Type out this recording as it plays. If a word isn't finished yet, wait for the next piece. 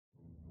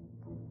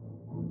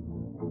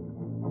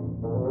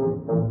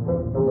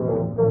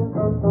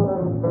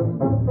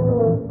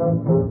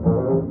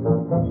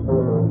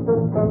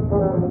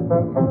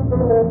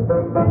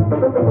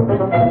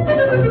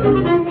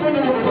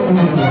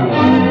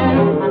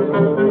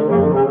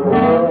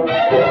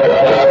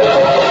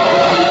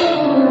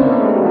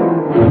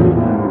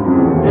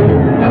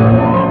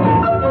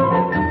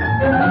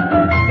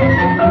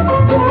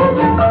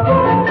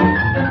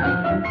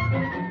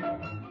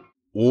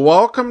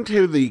Welcome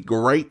to the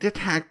Great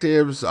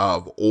Detectives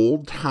of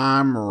Old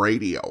Time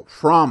Radio.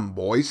 From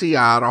Boise,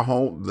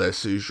 Idaho,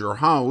 this is your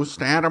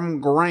host, Adam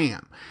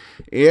Graham.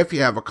 If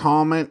you have a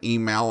comment,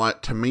 email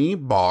it to me,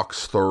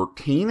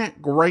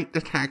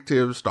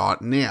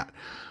 box13@greatdetectives.net.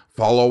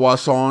 Follow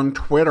us on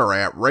Twitter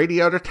at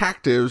Radio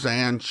Detectives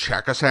and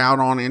check us out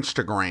on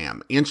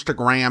Instagram,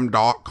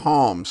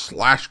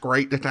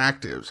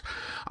 instagram.com/greatdetectives.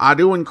 I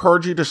do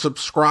encourage you to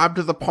subscribe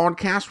to the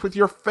podcast with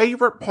your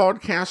favorite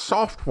podcast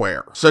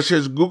software, such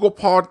as Google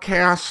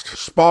Podcast,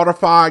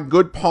 Spotify,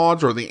 Good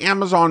Pods, or the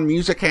Amazon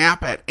Music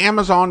app at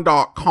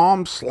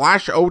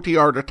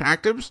amazon.com/OTR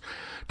Detectives.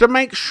 To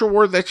make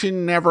sure that you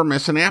never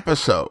miss an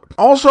episode.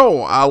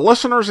 Also,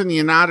 listeners in the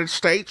United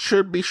States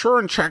should be sure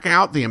and check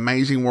out The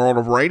Amazing World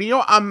of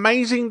Radio,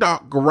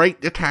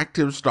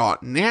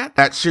 amazing.greatdetectives.net.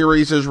 That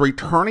series is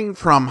returning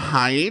from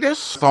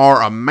hiatus with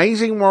our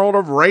Amazing World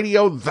of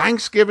Radio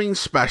Thanksgiving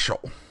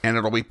special. And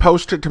it'll be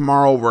posted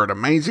tomorrow over at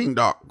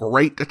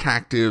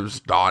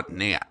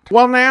amazing.greatdetectives.net.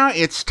 Well, now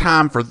it's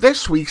time for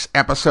this week's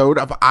episode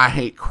of I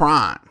Hate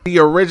Crime. The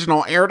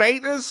original air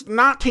date is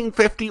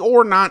 1950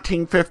 or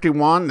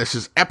 1951. This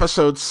is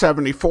episode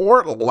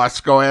 74.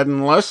 Let's go ahead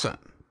and listen.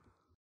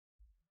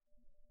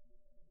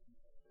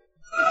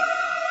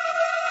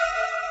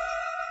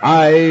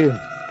 I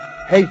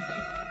hate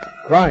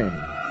crime.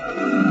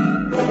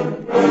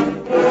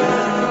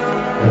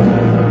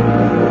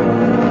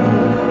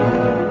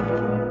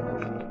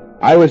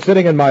 I was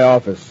sitting in my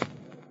office,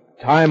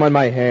 time on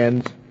my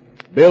hands,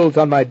 bills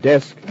on my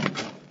desk.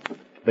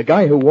 The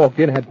guy who walked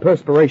in had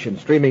perspiration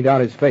streaming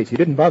down his face. He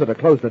didn't bother to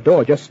close the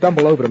door, just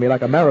stumbled over to me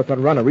like a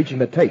marathon runner reaching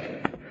the tape.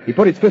 He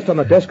put his fist on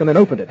the desk and then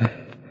opened it.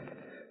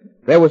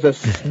 There was a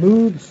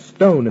smooth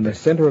stone in the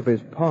center of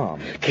his palm.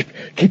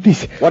 Keep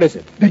this. What is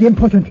it? Very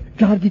important.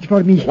 Guard it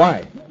for me.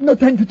 Why? No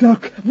time to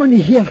talk.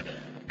 Money here.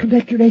 Come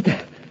back later.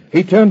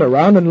 He turned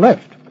around and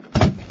left.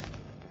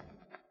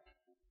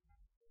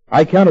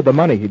 I counted the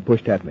money he'd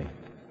pushed at me.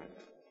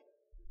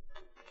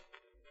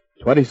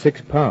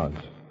 26 pounds.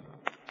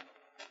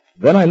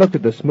 Then I looked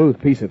at the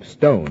smooth piece of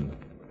stone.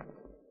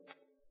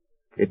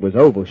 It was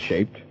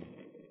oval-shaped,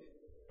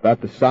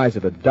 about the size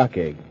of a duck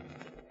egg.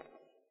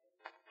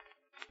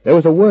 There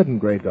was a word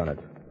engraved on it,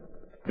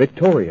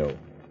 Victorio.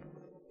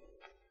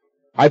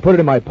 I put it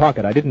in my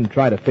pocket. I didn't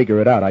try to figure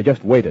it out. I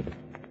just waited.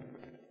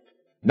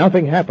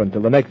 Nothing happened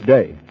till the next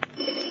day.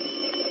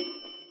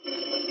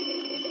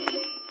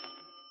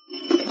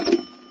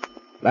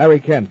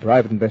 Larry Kent,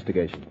 private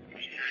investigation. The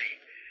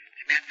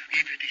man who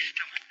gave you this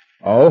stone.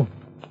 Oh?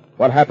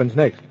 What happens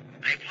next? I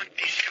want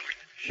this stone.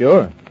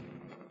 Sure.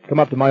 Come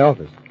up to my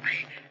office. I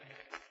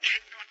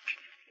cannot.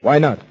 Why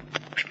not? I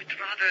would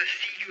rather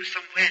see you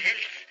somewhere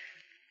else.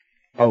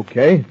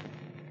 Okay.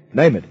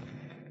 Name it. There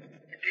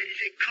is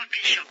a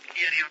coffee shop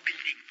near your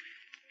building.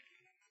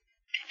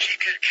 The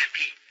Checker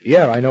Cafe.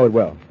 Yeah, I know it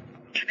well.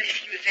 Can I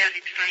see you there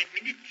in 5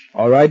 minutes?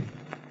 All right.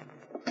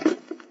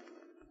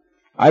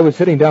 I was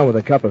sitting down with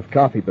a cup of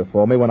coffee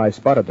before me when I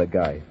spotted the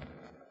guy.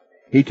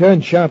 He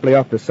turned sharply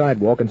off the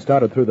sidewalk and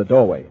started through the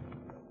doorway.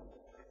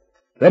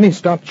 Then he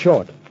stopped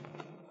short.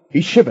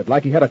 He shivered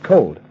like he had a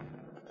cold.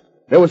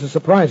 There was a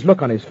surprised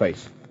look on his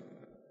face.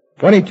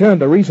 When he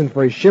turned, the reason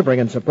for his shivering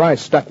and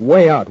surprise stuck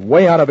way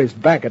out of his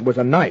back. It was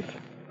a knife.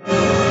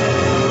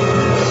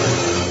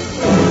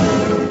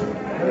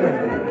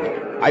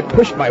 I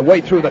pushed my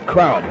way through the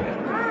crowd.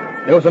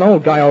 There was an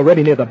old guy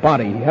already near the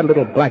body. He had a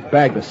little black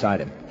bag beside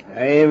him.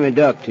 I am a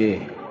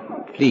doctor.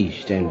 Please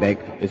stand back.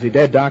 Is he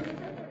dead, Doc?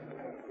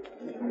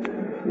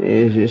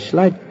 There's a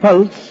slight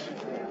pulse.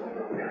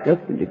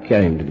 Help me to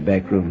carry him to the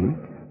back room.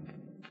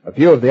 A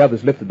few of the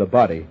others lifted the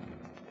body,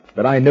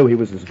 but I knew he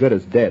was as good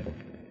as dead.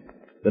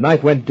 The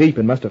knife went deep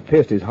and must have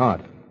pierced his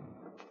heart.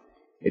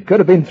 It could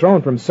have been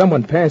thrown from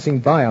someone passing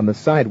by on the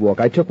sidewalk.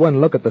 I took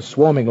one look at the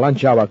swarming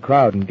lunch-hour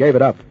crowd and gave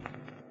it up.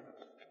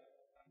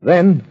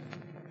 Then,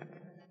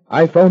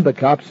 I phoned the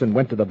cops and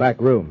went to the back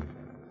room.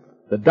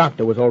 The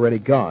doctor was already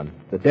gone.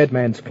 The dead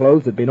man's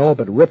clothes had been all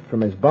but ripped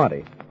from his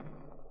body.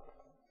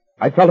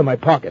 I felt in my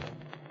pocket.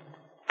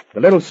 The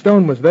little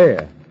stone was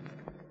there.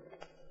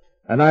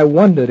 And I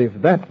wondered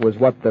if that was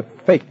what the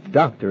fake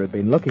doctor had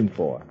been looking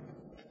for.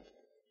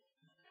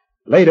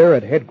 Later,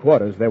 at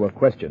headquarters, there were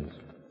questions.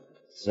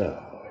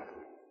 So,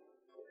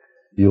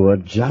 you were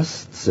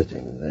just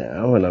sitting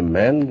there when a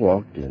man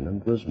walked in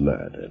and was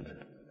murdered.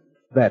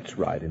 That's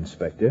right,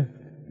 Inspector.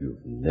 You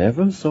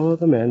never saw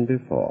the man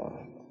before.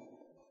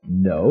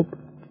 Nope.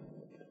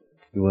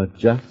 You were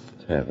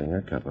just having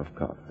a cup of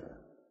coffee.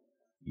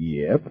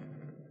 Yep.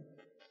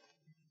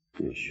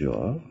 You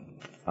sure?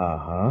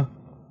 Uh-huh.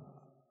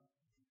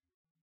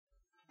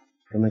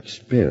 From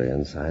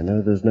experience, I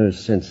know there's no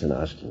sense in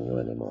asking you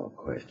any more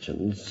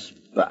questions,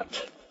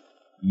 but...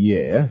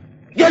 Yeah?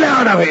 Get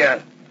out of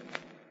here!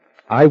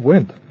 I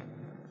went.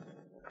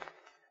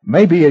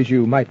 Maybe, as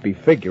you might be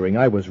figuring,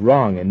 I was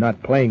wrong in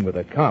not playing with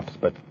the cops,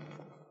 but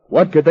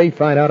what could they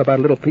find out about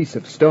a little piece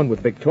of stone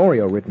with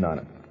Victorio written on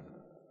it?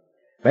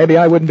 Maybe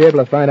I wouldn't be able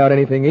to find out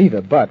anything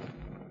either, but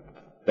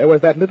there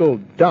was that little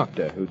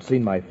doctor who'd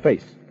seen my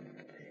face.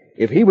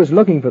 If he was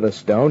looking for the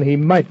stone, he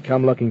might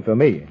come looking for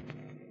me.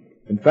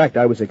 In fact,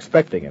 I was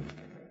expecting him.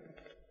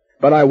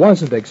 But I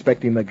wasn't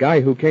expecting the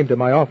guy who came to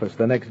my office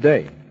the next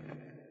day.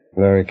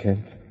 Larry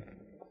Kent?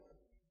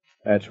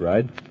 That's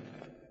right.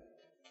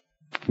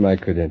 My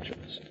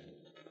credentials.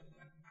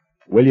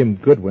 William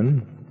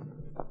Goodwin,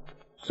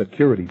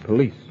 Security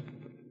Police.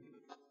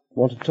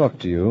 Want to talk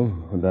to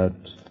you about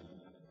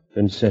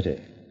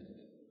Vincetti.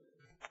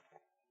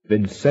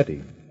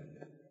 Vincetti?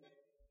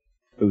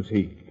 Who's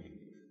he?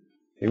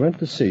 He went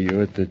to see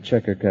you at the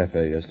Checker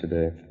Cafe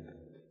yesterday.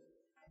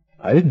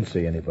 I didn't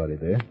see anybody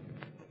there.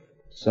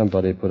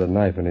 Somebody put a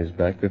knife in his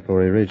back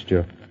before he reached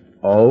you.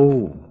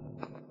 Oh,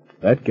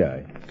 that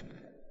guy.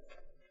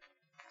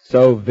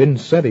 So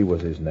Vincetti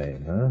was his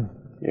name, huh?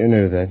 You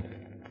knew that.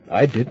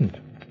 I didn't.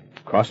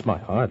 Crossed my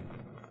heart.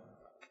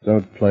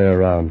 Don't play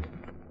around.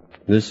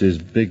 This is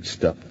big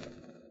stuff.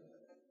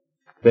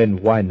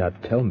 Then why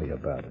not tell me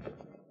about it?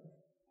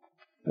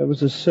 There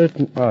was a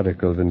certain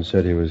article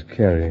Vincetti was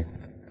carrying.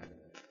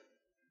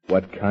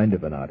 What kind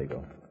of an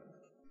article?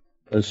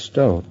 A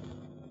stone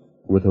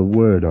with a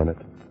word on it.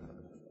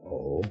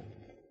 Oh?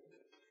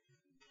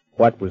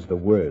 What was the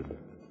word?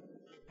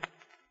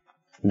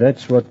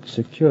 That's what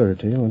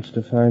security wants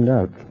to find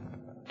out.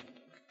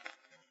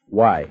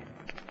 Why?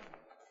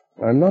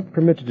 I'm not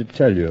permitted to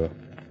tell you.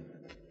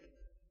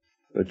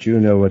 But you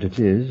know what it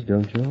is,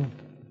 don't you?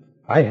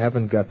 I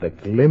haven't got the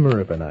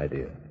glimmer of an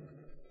idea.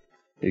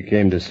 He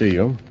came to see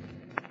you.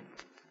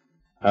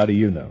 How do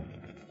you know?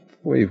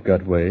 We've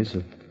got ways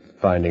of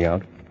finding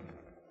out.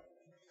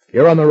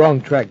 You're on the wrong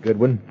track,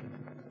 Goodwin.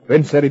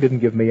 Vincetti didn't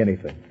give me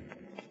anything.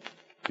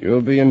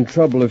 You'll be in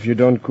trouble if you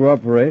don't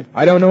cooperate.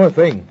 I don't know a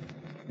thing.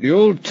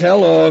 You'll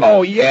tell or...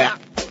 Oh, yeah!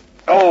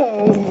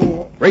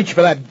 Oh! Reach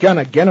for that gun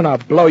again and I'll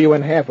blow you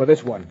in half with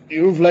this one.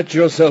 You've let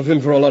yourself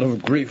in for a lot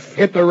of grief.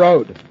 Hit the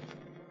road.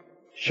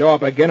 Show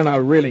up again and I'll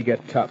really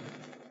get tough.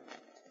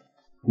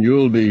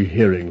 You'll be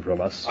hearing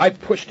from us. I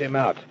pushed him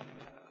out.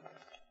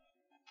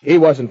 He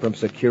wasn't from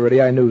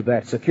security, I knew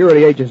that.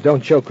 Security agents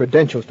don't show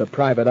credentials to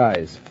private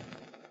eyes.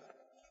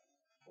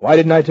 Why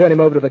didn't I turn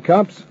him over to the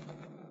cops?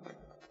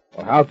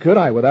 Well, how could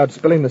I without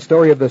spilling the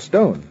story of the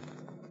stone?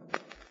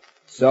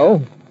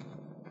 So,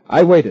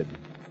 I waited.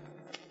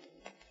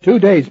 2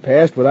 days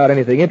passed without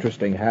anything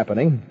interesting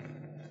happening.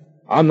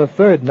 On the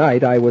third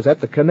night, I was at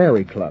the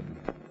Canary Club.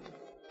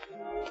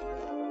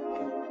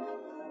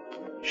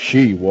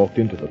 She walked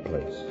into the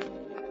place.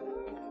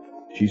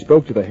 She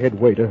spoke to the head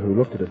waiter, who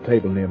looked at a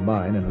table near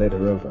mine and led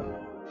her over.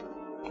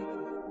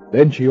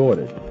 Then she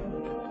ordered,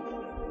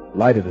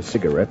 lighted a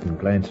cigarette, and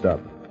glanced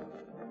up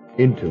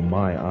into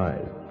my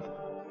eyes.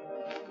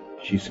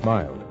 She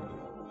smiled.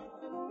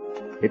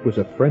 It was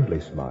a friendly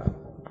smile.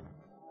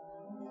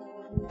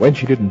 When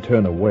she didn't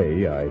turn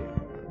away, I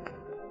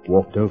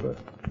walked over.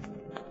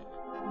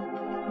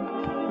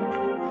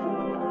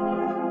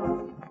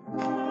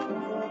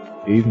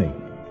 Evening.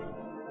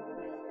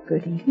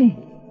 Good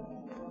evening.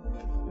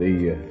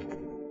 The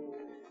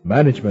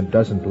management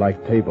doesn't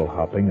like table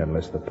hopping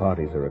unless the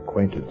parties are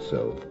acquainted,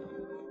 so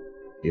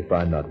if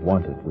I'm not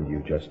wanted, will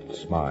you just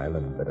smile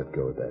and let it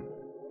go at that?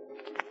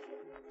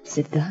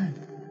 Sit down,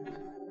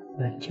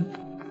 won't you?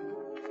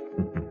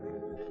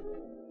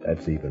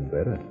 That's even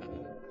better.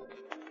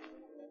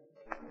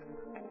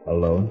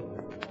 Alone?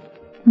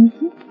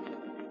 Mm-hmm.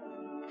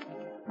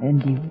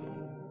 And you?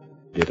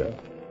 Ditto.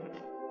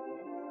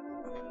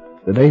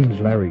 The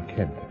name's Larry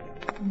Kent.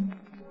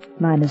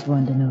 Mine is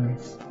Wanda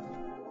Norris.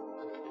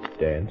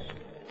 Dance?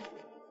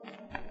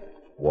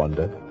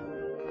 Wanda?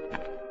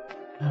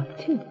 Love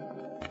too.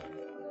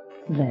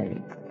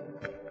 Very.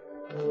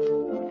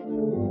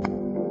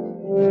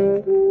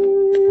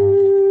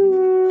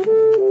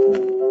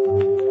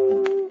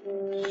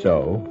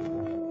 So,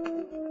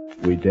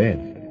 we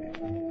danced.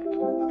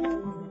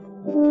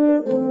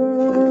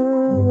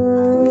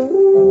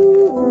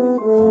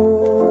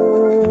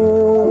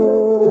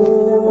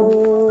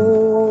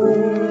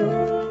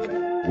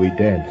 We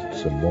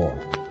danced some more.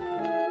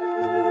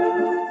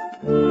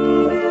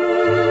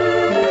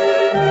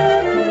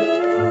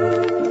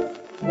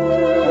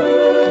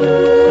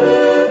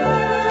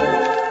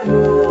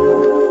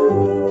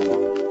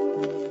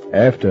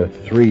 After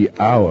 3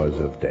 hours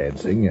of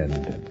dancing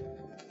and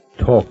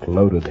talk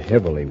loaded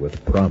heavily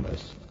with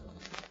promise,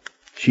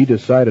 she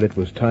decided it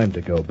was time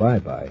to go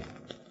bye-bye.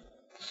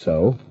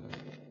 So,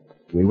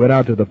 we went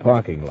out to the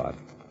parking lot.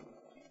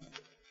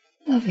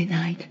 Lovely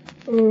night.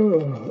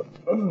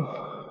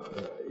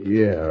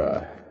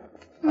 Yeah,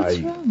 What's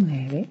wrong,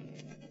 Larry?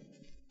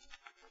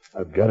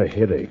 I've got a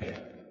headache.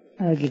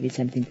 I'll give you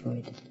something for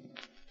it.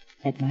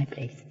 At my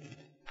place.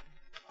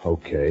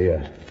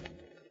 Okay,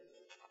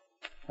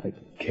 I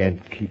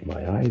can't keep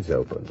my eyes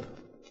open.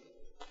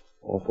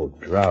 Awful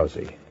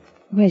drowsy.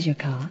 Where's your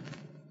car?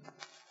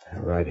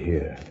 Right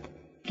here.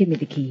 Give me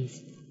the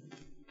keys.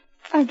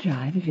 I'll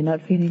drive if you're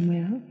not feeling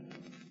well.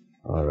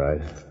 All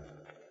right.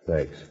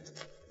 Thanks.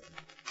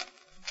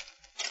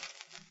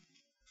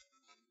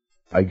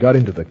 I got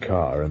into the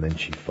car, and then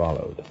she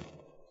followed.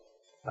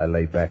 I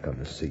lay back on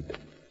the seat.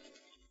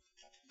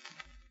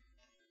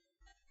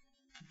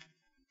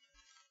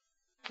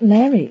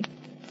 Larry.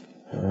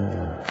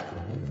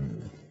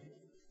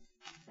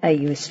 Are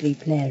you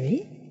asleep,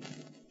 Larry?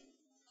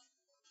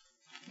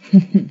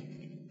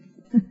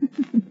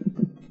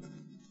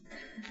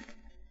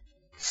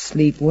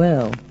 Sleep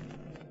well.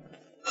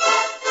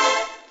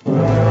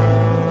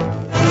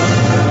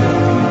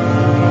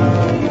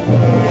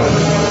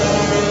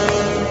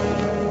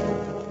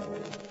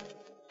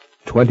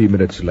 "20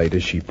 minutes later,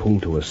 she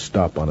pulled to a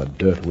stop on a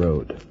dirt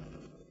road.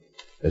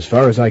 As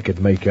far as I could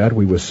make out,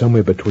 we were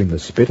somewhere between the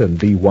Spit and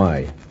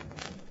DY.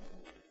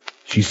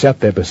 She sat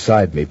there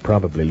beside me,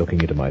 probably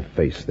looking into my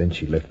face. Then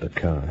she left the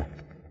car.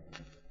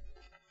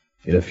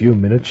 In a few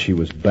minutes, she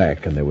was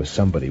back, and there was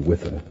somebody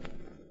with her.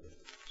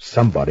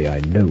 Somebody I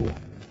knew.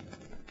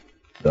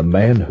 The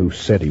man who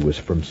said he was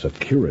from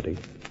security.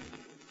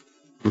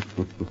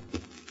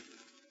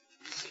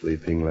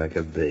 Sleeping like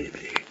a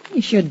baby.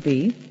 He should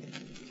be.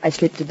 I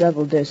slipped a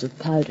double dose of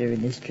powder in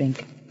his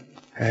drink.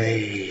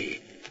 I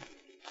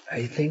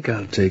think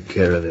I'll take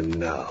care of him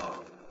now.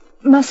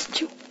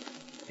 Must you?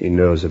 He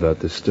knows about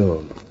the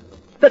stone.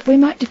 But we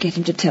might get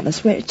him to tell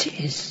us where it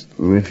is.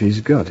 If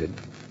he's got it,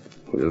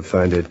 we'll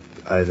find it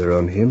either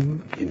on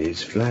him, in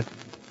his flat,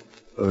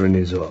 or in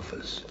his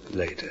office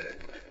later.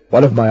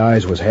 One of my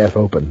eyes was half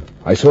open.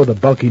 I saw the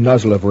bulky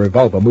nozzle of a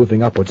revolver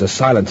moving upwards, a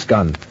silence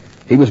gun.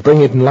 He was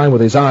bringing it in line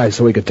with his eyes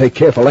so he could take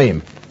careful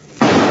aim.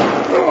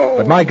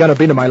 But my gun had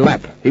been in my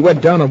lap. He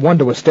went down and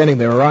Wanda was standing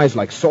there, her eyes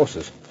like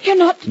saucers. You're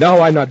not... No,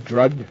 I'm not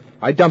drugged.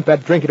 I dumped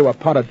that drink into a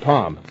potted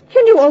palm.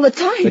 You knew all the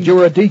time. That you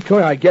were a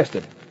decoy, I guessed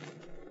it.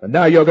 And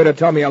now you're going to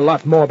tell me a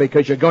lot more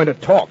because you're going to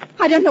talk.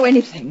 I don't know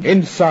anything.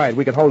 Inside,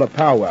 we can hold a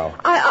powwow.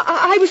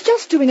 I was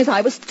just doing as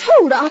I was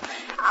told.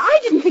 I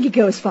didn't think it'd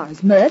go as far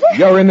as murder.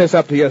 You're in this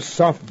up to your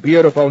soft,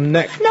 beautiful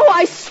neck. No,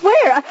 I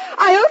swear.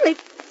 I only...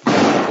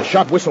 The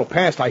shot whistled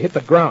past. I hit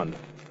the ground.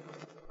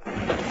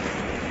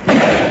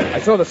 I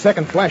saw the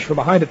second flash from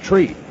behind a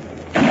tree.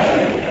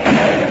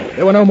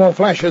 There were no more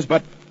flashes,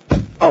 but...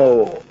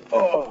 Oh.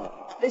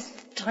 This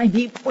time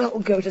he will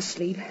go to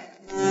sleep.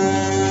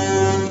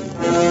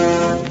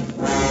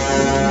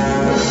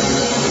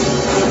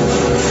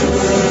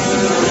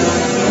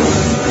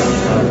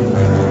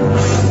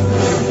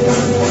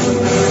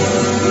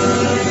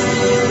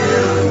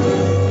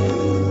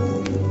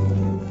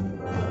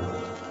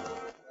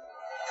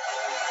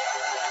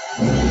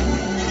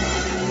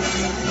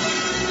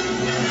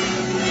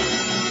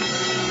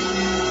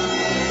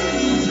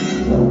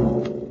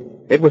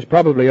 It was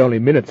probably only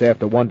minutes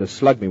after Wanda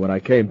slugged me when I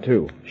came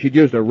to. She'd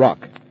used a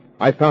rock.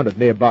 I found it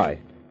nearby.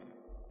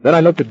 Then I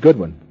looked at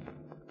Goodwin.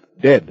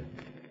 Dead.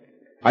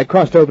 I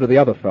crossed over to the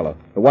other fellow,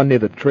 the one near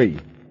the tree.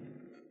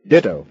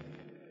 Ditto.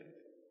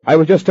 I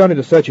was just starting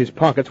to search his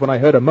pockets when I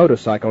heard a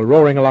motorcycle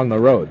roaring along the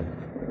road.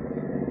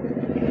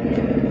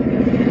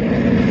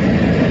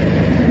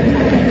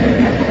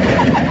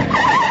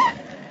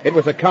 It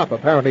was a cop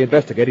apparently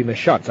investigating the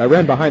shots. I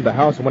ran behind the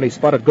house, and when he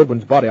spotted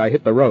Goodwin's body, I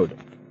hit the road.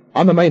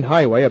 On the main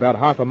highway, about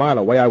half a mile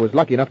away, I was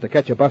lucky enough to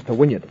catch a bus to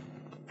Wynyard.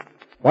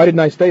 Why didn't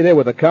I stay there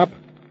with the cop?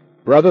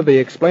 Brother, the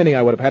explaining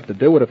I would have had to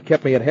do would have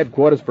kept me at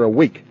headquarters for a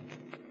week.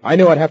 I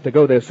knew I'd have to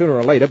go there sooner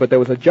or later, but there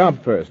was a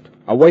job first,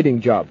 a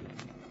waiting job.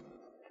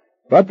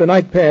 But the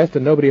night passed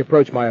and nobody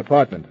approached my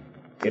apartment.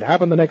 It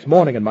happened the next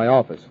morning in my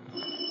office.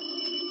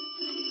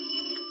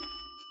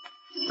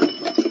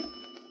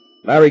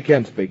 Larry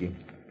Kent speaking.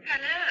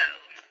 Hello.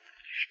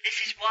 This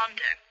is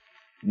Wanda.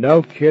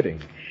 No kidding.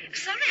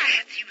 Sorry I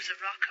had to use a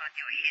rock on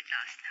your head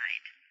last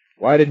night.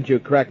 Why didn't you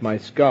crack my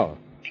skull?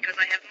 Because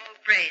I have more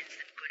brains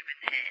than Goodwin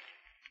had.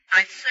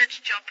 I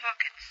searched your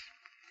pockets.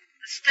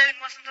 The stone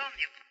wasn't on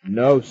you.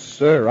 No,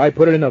 sir. I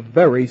put it in a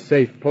very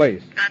safe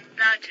place.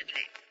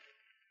 Undoubtedly.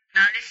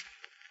 Now listen.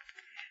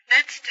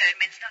 That stone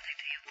means nothing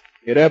to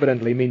you. It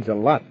evidently means a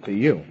lot to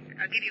you.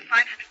 I'll give you £500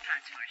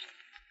 for it.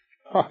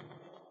 Huh.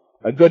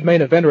 A good main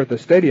eventer at the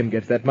stadium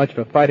gets that much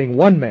for fighting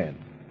one man,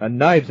 and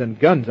knives and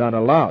guns aren't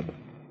allowed.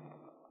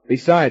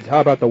 Besides,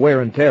 how about the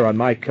wear and tear on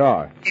my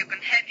car? You can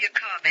have your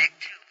car back,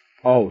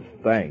 too. Oh,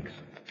 thanks.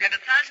 And £1,000 for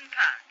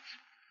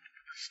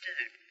the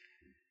stone.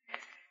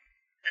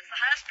 That's the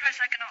highest price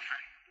I can offer.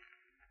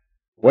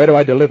 Where do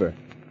I deliver?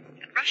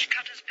 At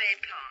Rushcutter's Bay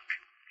Park,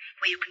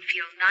 where you can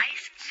feel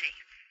nice and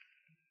safe.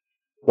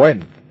 When?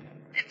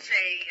 In,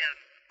 say,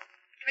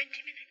 20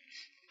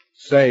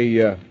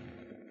 minutes.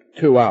 Say,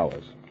 2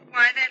 hours.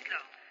 Why that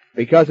long?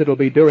 Because it'll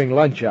be during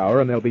lunch hour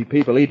and there'll be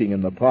people eating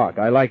in the park.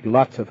 I like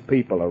lots of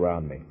people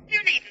around me. You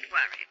needn't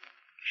worry.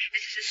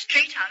 This is a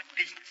straight-out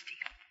business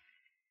deal.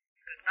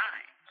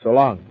 Goodbye. So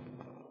long.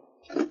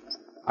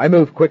 I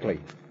moved quickly.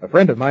 A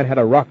friend of mine had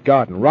a rock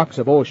garden, rocks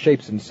of all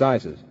shapes and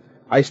sizes.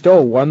 I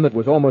stole one that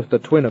was almost a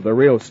twin of the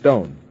real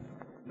stone.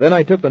 Then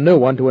I took the new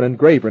one to an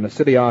engraver in a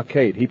city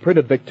arcade. He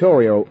printed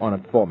Victoria on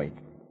it for me.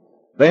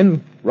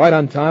 Then, right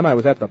on time, I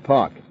was at the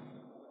park.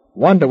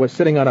 Wanda was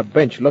sitting on a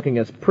bench looking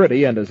as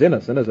pretty and as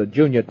innocent as a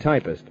junior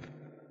typist.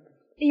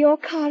 Your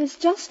car is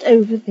just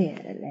over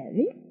there,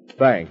 Larry.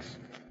 Thanks.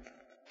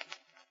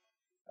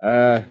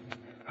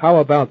 How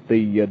about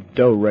the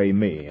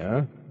do-re-mi,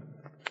 huh?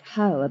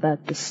 How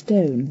about the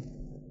stone?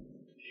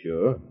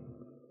 Sure.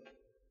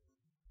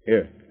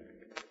 Here.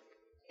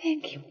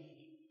 Thank you.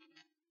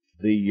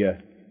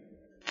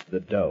 The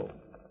dough.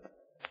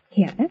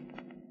 Here.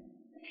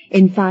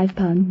 In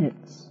 5-pound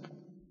notes.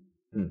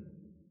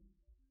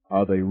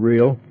 Are they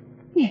real?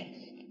 Yes.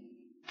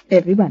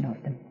 Every one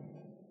of them.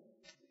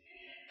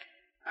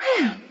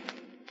 Well,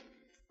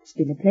 it's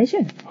been a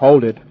pleasure.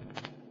 Hold it.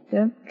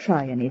 Don't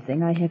try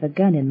anything. I have a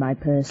gun in my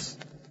purse.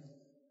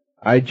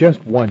 I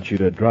just want you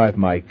to drive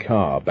my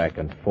car back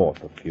and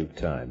forth a few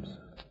times.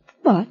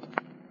 What?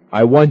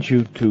 I want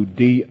you to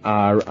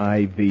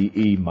drive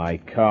my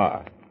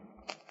car.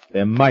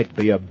 There might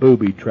be a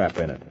booby trap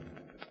in it.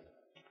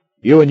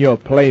 You and your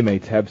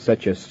playmates have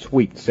such a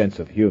sweet sense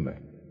of humor.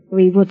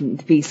 We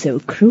wouldn't be so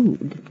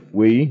crude.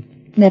 We?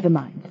 Never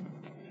mind.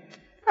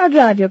 I'll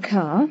drive your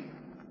car.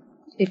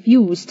 If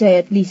you stay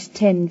at least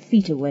 10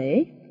 feet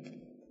away.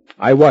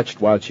 I watched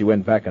while she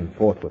went back and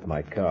forth with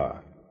my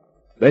car.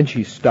 Then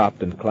she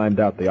stopped and climbed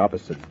out the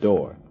opposite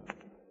door.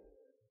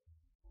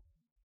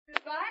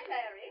 Goodbye,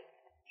 Larry.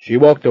 She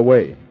walked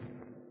away.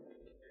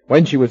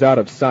 When she was out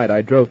of sight,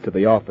 I drove to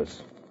the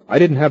office. I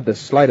didn't have the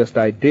slightest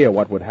idea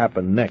what would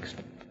happen next.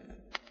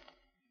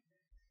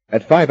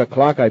 At 5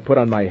 o'clock, I put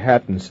on my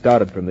hat and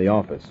started from the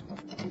office.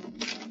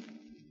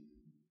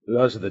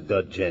 Close the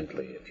door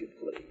gently, if you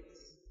please.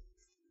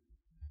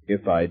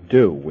 If I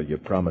do, will you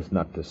promise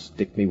not to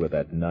stick me with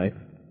that knife?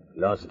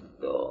 Close the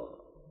door.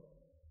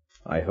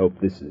 I hope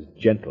this is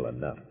gentle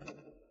enough.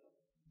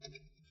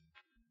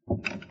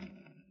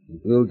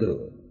 It will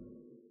do it.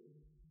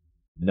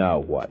 Now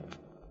what?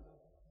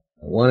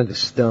 I wanted the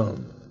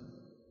stone.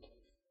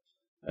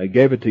 I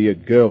gave it to your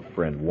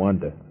girlfriend,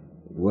 Wanda.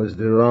 It was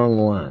the wrong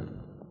one.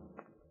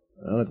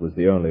 Well, it was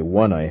the only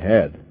one I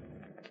had.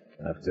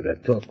 After a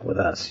talk with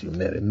us, you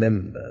may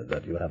remember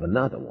that you have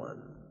another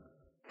one.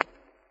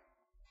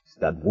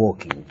 Start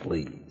walking,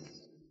 please.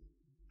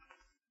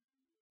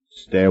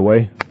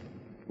 Stairway?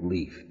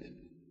 Lift.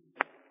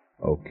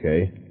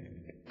 Okay.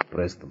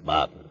 Press the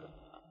button.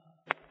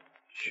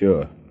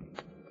 Sure.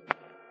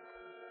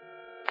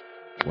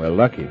 We're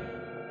lucky.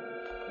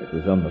 It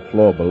was on the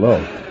floor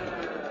below.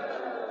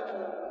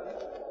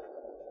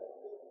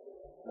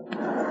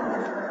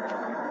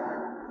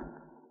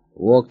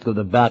 Walk to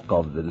the back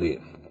of the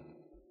lift,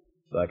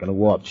 so I can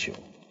watch you.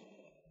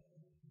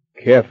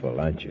 Careful,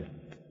 aren't you?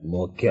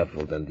 More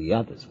careful than the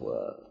others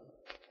were.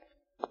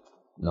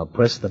 Now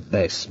press the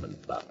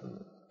basement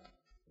button.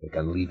 We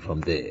can leave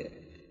from there.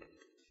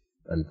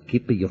 And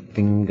keep your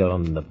finger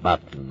on the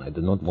button. I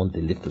do not want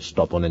the lift to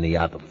stop on any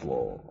other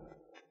floor.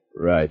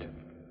 Right.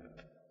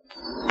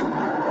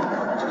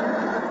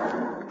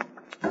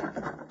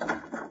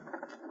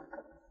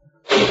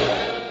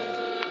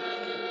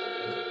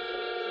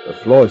 The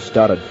floors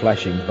started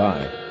flashing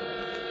by.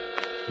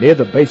 Near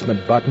the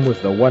basement button was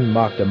the one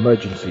marked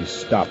emergency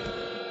stop.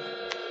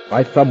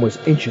 My thumb was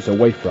inches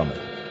away from it.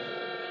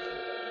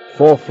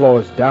 4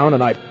 floors down,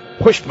 and I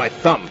pushed my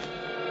thumb.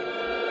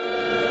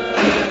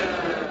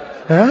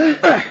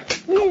 Huh?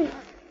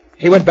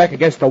 He went back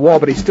against the wall,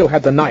 but he still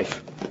had the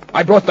knife.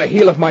 I brought the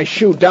heel of my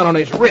shoe down on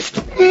his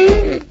wrist.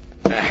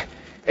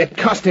 It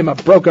cost him a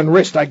broken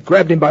wrist. I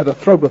grabbed him by the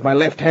throat with my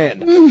left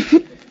hand.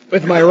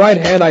 With my right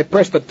hand, I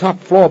pressed the top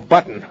floor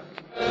button.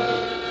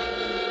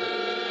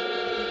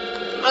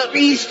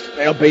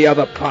 There'll be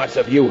other parts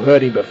of you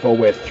hurting before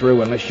we're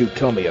through unless you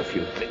tell me a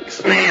few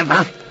things.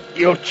 Never.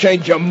 You'll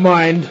change your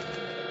mind.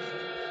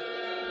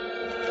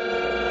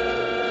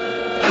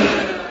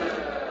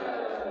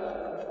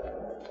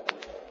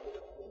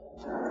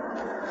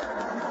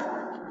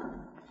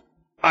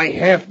 I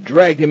half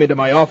dragged him into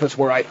my office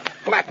where I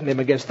flattened him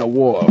against the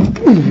wall.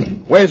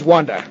 Where's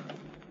Wanda?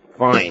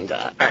 Find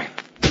her.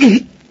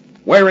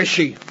 Where is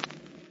she?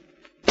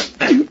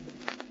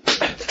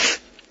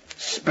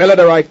 Spill it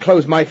or I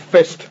close my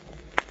fist.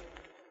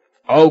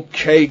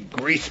 Okay,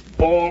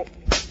 greaseball.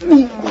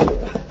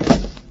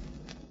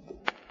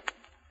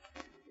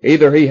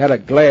 Either he had a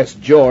glass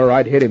jaw or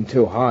I'd hit him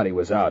too hard. He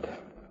was out.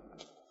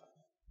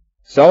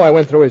 So I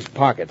went through his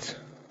pockets.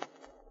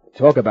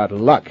 Talk about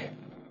luck.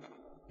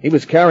 He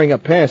was carrying a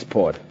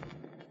passport.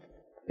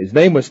 His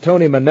name was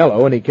Tony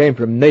Manello, and he came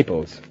from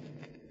Naples.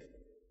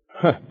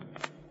 Huh.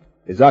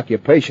 His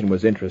occupation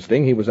was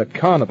interesting. He was a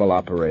carnival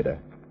operator.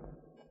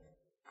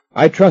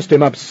 I trussed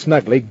him up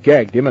snugly,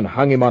 gagged him, and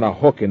hung him on a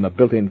hook in the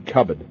built-in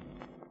cupboard.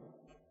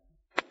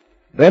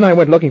 Then I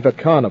went looking for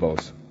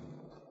carnivals.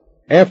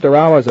 After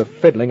hours of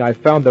fiddling, I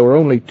found there were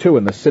only 2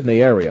 in the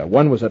Sydney area.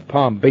 One was at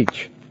Palm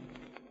Beach.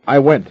 I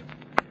went.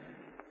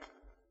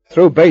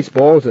 Threw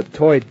baseballs at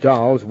toy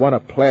dolls, won a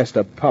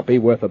plaster puppy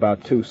worth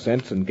about 2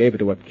 cents, and gave it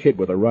to a kid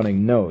with a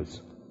running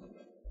nose.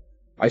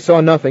 I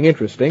saw nothing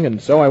interesting,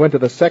 and so I went to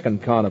the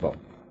second carnival.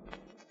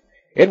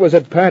 It was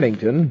at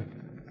Paddington.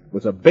 It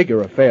was a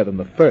bigger affair than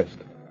the first.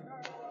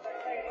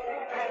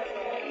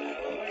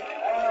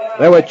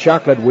 There were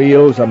chocolate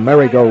wheels, a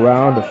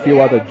merry-go-round, a few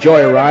other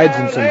joyrides,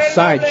 and some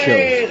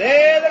sideshows.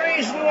 They're the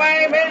reason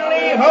why men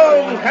leave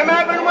home. Come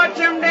out and watch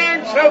them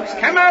dance, folks.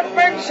 Come out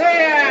and see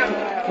them.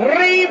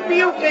 3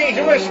 beauties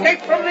who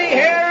escaped from the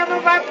harem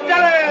of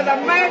Abdullah, the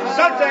Mad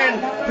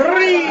Sultan.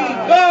 3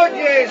 gold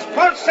glorious,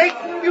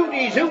 pulsating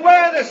beauties who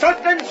were the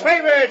Sultan's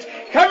favourites.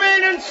 Come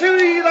in and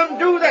see them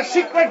do the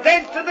secret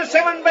dance to the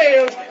 7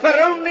 bales for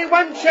only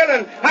 1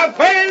 shilling, a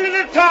bale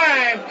at a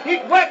time.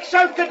 It works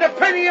out to the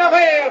penny of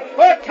ale,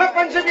 or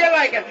 2pence if you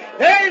like it.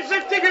 There's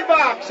the ticket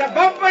box, a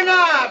bumper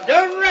knob,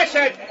 don't rush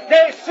it.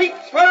 There's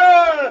seats for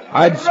all.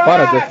 I'd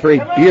spotted the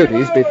 3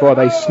 beauties before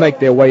they snaked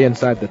their way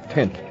inside the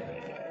tent.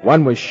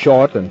 One was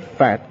short and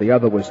fat, the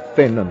other was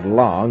thin and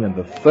long, and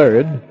the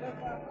third,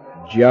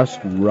 just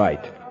right.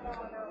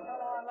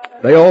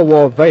 They all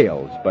wore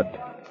veils, but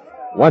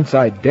once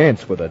I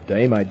dance with a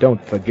dame, I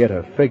don't forget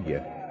her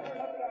figure.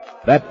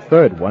 That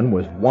third one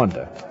was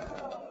Wanda.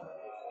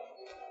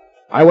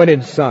 I went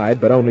inside,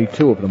 but only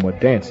 2 of them were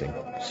dancing,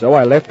 so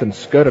I left and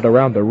skirted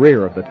around the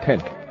rear of the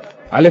tent.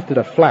 I lifted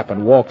a flap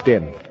and walked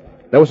in.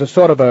 There was a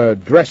sort of a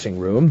dressing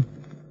room,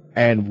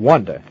 and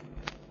Wanda.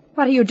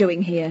 What are you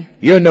doing here?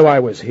 You knew I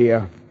was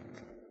here.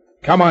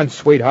 Come on,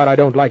 sweetheart, I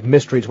don't like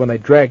mysteries when they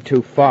drag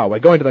too far. We're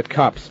going to the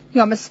cops.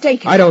 You're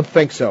mistaken. I don't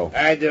think so.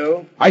 I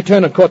do. I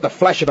turned and caught the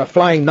flash of a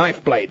flying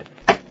knife blade.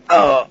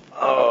 Oh,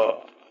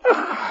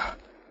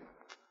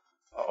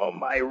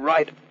 my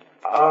right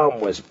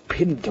arm was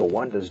pinned to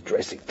Wanda's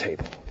dressing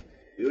table.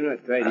 Do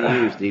not try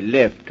to use the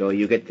left, or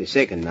you get the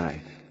second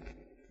knife.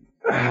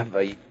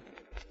 The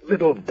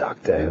little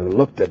doctor who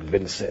looked at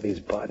Vincetti's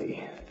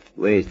body.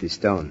 Where's the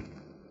stone?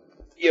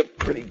 You're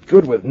pretty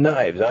good with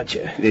knives, aren't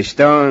you? The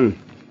stone?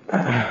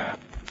 I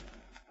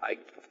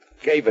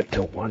gave it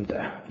to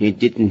Wanda. You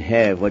didn't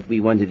have what we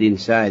wanted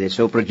inside,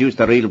 so produce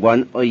the real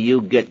one, or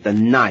you get the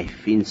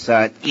knife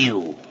inside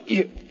you.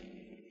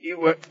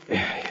 You'll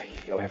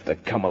have to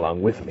come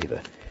along with me.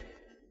 The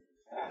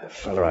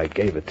fella I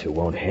gave it to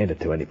won't hand it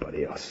to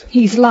anybody else.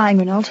 He's lying,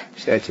 Renault.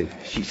 Search it.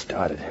 She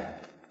started.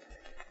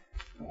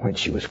 When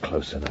she was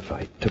close enough,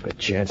 I took a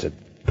chance and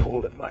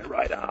pulled at my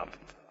right arm.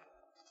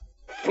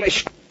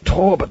 Flesh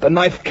tore, but the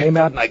knife came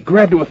out, and I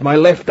grabbed it with my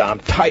left arm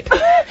tight.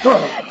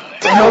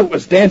 Renault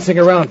was dancing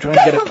around, trying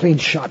to get a clean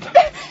shot.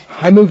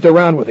 I moved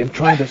around with him,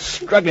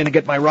 struggling to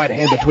get my right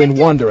hand between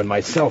Wanda and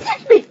myself.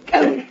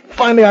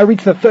 Finally, I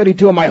reached the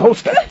 .32 in my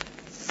holster.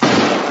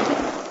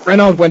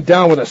 Renault went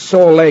down with a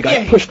sore leg.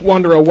 I pushed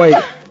Wanda away.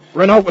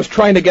 Renault was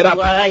trying to get up.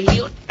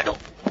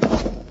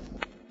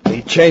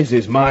 He changed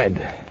his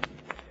mind.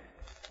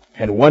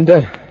 And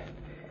Wanda,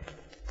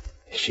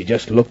 she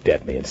just looked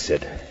at me and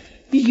said,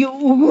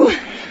 You...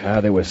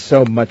 There was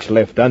so much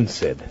left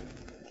unsaid.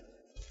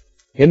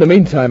 In the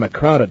meantime, a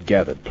crowd had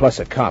gathered, plus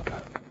a cop.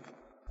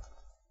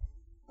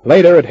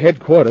 Later, at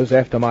headquarters,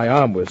 after my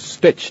arm was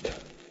stitched,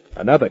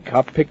 another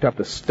cop picked up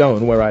the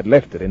stone where I'd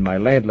left it in my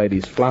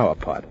landlady's flower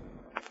pot.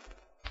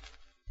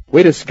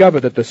 We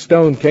discovered that the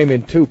stone came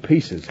in 2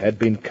 pieces, had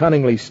been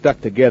cunningly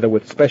stuck together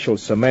with special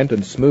cement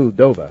and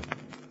smoothed over.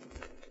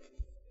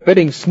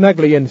 Fitting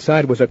snugly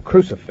inside was a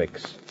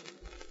crucifix,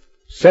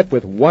 set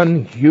with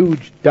 1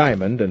 huge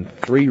diamond and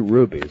 3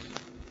 rubies.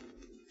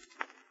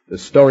 The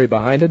story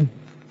behind it?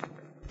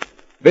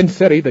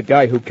 Vincetti, the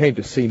guy who came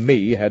to see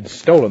me, had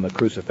stolen the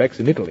crucifix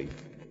in Italy.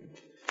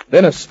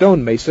 Then a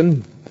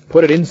stonemason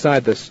put it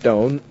inside the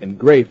stone,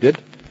 engraved it,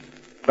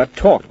 but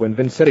talked when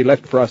Vincetti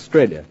left for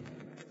Australia.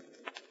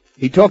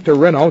 He talked to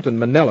Renault and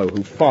Manello,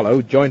 who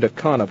followed, joined a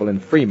carnival in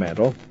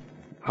Fremantle,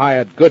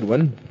 hired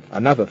Goodwin,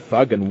 another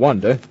thug, and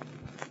Wanda,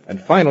 and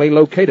finally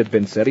located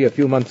Vincetti a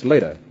few months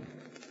later.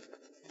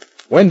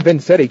 When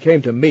Vincetti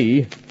came to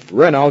me,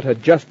 Renault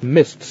had just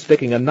missed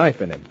sticking a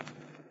knife in him.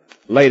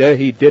 Later,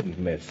 he didn't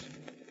miss.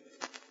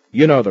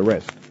 You know the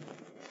rest.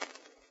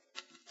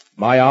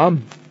 My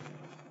arm?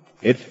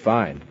 It's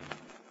fine.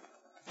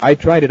 I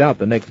tried it out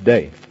the next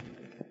day.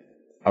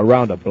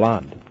 Around a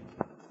blonde.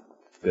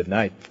 Good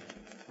night.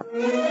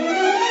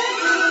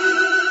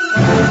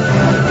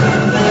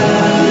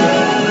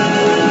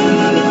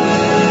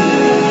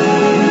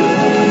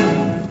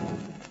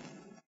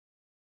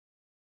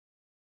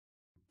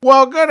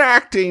 Well, good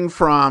acting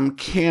from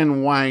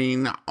Ken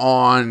Wayne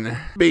on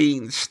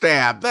being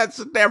stabbed.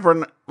 That's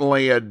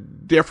definitely a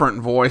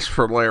different voice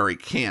for Larry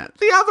Kent.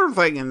 The other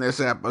thing in this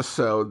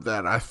episode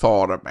that I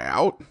thought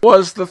about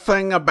was the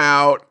thing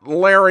about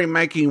Larry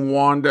making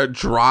Wanda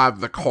drive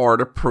the car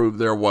to prove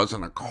there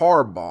wasn't a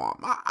car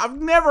bomb.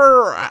 I've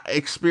never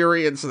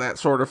experienced that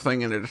sort of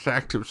thing in a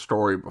detective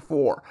story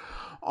before.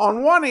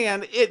 On one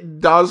hand,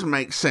 it does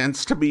make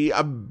sense to be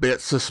a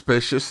bit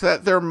suspicious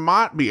that there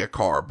might be a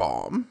car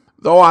bomb,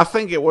 though I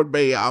think it would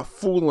be a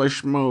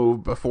foolish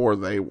move before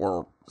they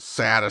were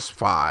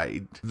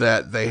satisfied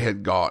that they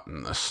had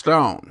gotten the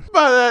stone.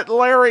 But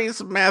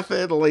Larry's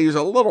method leaves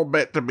a little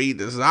bit to be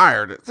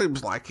desired. It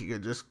seems like he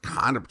could just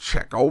kind of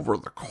check over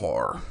the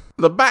car.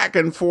 The back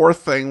and forth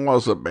thing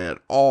was a bit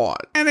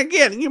odd. And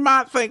again, you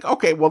might think,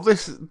 okay, well,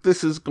 this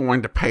is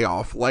going to pay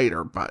off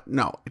later, but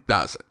no, it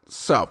doesn't.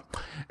 So,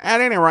 at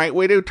any rate,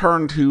 we do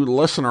turn to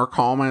listener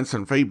comments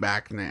and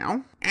feedback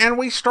now. And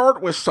we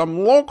start with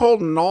some local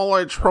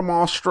knowledge from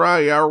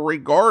Australia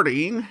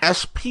regarding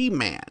SP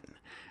Man.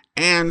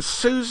 And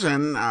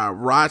Susan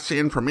writes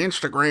in from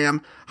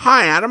Instagram,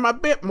 "Hi Adam, a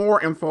bit more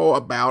info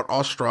about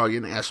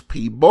Australian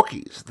SP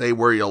bookies. They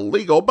were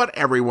illegal, but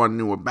everyone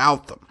knew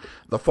about them.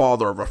 The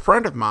father of a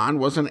friend of mine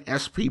was an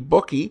SP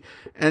bookie,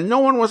 and no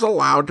one was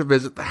allowed to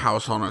visit the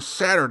house on a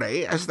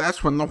Saturday, as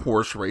that's when the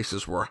horse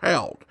races were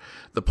held.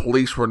 The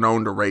police were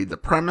known to raid the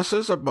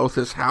premises of both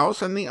his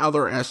house and the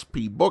other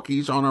SP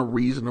bookies on a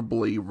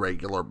reasonably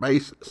regular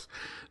basis.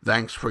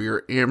 Thanks for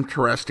your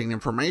interesting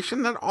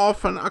information that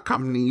often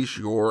accompanies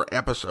your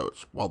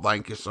episodes." Well,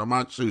 thank you so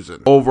much,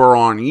 Susan. Over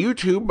on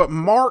YouTube,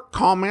 Mark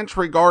comments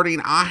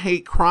regarding I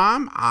Hate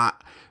Crime. "I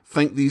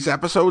think these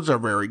episodes are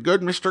very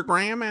good, Mr.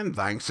 Graham, and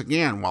thanks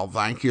again." Well,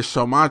 thank you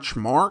so much,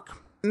 Mark.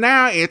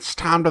 Now it's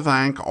time to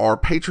thank our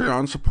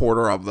Patreon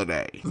supporter of the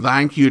day.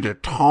 Thank you to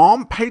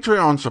Tom,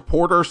 Patreon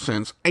supporter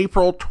since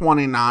April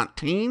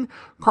 2019,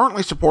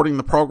 currently supporting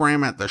the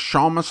program at the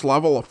Shamus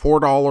level of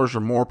 $4 or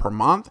more per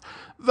month.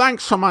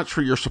 Thanks so much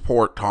for your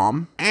support,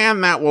 Tom.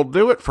 And that will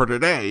do it for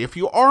today. If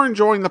you are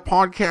enjoying the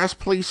podcast,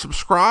 please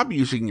subscribe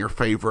using your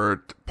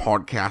favorite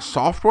podcast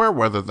software,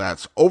 whether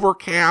that's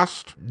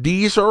Overcast,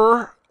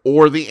 Deezer,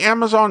 or the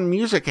Amazon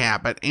Music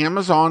app at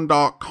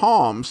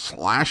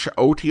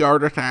amazon.com/OTR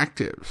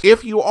Detectives.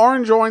 If you are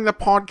enjoying the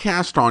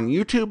podcast on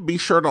YouTube, be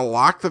sure to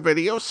like the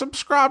video,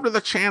 subscribe to the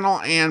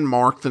channel, and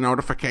mark the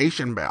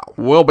notification bell.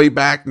 We'll be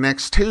back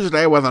next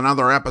Tuesday with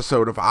another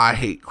episode of I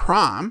Hate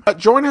Crime, but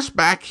join us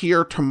back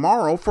here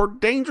tomorrow for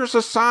Dangerous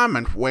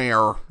Assignment,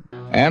 where...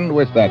 And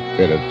with that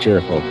bit of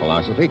cheerful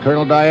philosophy,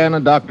 Colonel Diane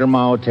and Dr.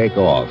 Mao take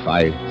off.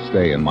 I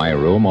stay in my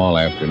room all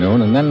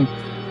afternoon, and then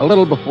a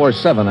little before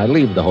 7, I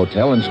leave the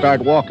hotel and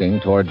start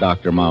walking toward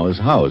Dr. Mao's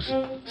house.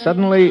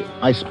 Suddenly,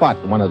 I spot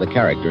one of the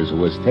characters who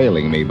was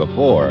tailing me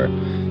before.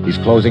 He's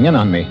closing in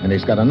on me, and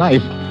he's got a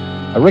knife.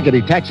 A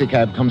rickety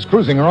taxicab comes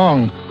cruising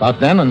along about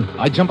then, and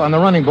I jump on the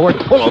running board,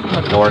 pull open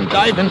the door, and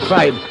dive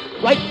inside,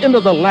 right into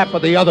the lap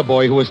of the other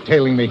boy who was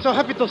tailing me. So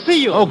happy to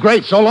see you. Oh,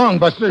 great. So long,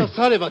 Buster. So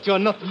sorry, but you're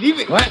not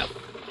leaving. What?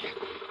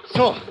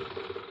 So,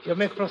 you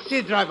may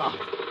proceed, driver.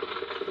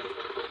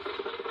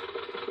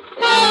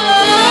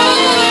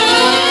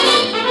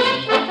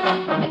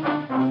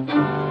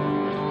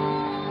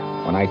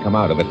 When I come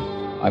out of it,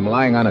 I'm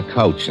lying on a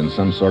couch in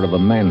some sort of a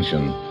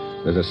mansion.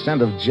 There's a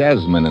scent of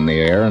jasmine in the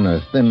air and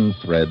a thin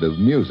thread of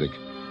music.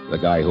 The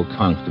guy who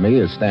conked me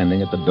is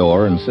standing at the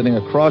door, and sitting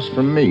across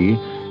from me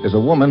is a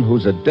woman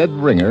who's a dead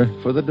ringer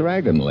for the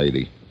Dragon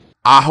Lady.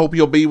 I hope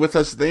you'll be with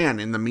us then.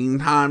 In the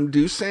meantime,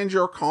 do send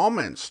your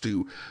comments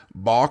to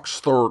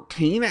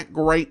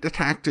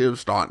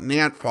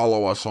box13@greatdetectives.net.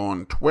 Follow us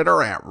on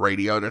Twitter at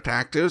Radio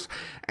Detectives,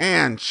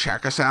 and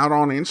check us out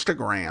on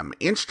Instagram,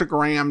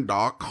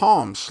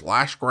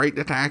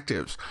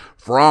 instagram.com/greatdetectives.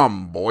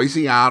 From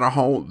Boise,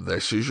 Idaho,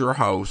 this is your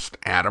host,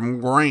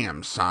 Adam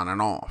Graham, signing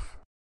off.